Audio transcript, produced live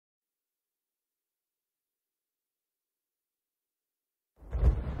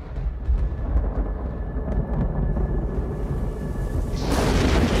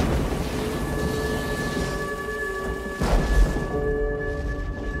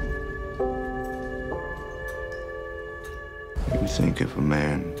think if a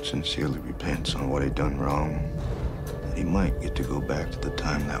man sincerely repents on what he done wrong, that he might get to go back to the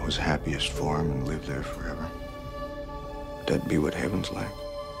time that was happiest for him and live there forever? Would that be what heaven's like?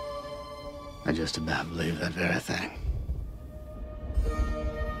 I just about believe that very thing.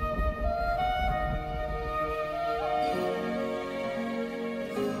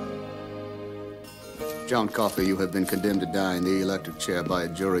 John Coffey, you have been condemned to die in the electric chair by a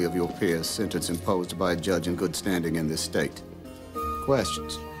jury of your peers, sentence imposed by a judge in good standing in this state.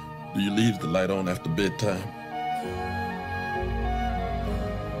 Questions? Do you leave the light on after bedtime?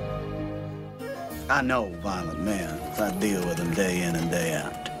 I know violent men. I deal with them day in and day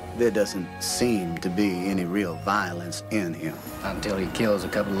out. There doesn't seem to be any real violence in him. Until he kills a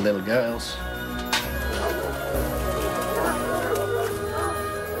couple of little girls.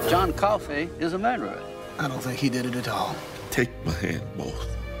 John Coffey is a murderer. I don't think he did it at all. Take my hand, both.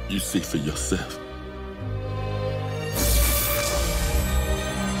 You see for yourself.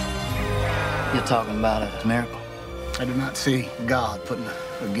 You're talking about a miracle? I do not see God putting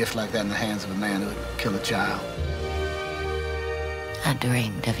a gift like that in the hands of a man who would kill a child. I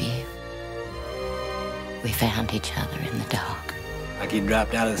dreamed of you. We found each other in the dark. Like he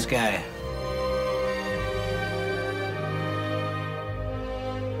dropped out of the sky.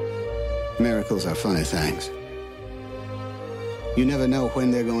 Miracles are funny things. You never know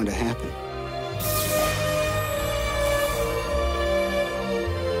when they're going to happen.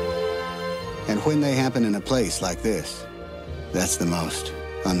 And when they happen in a place like this, that's the most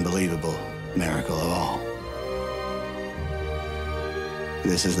unbelievable miracle of all.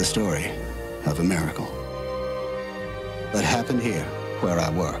 This is the story of a miracle that happened here where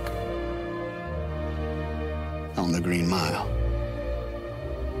I work, on the Green Mile.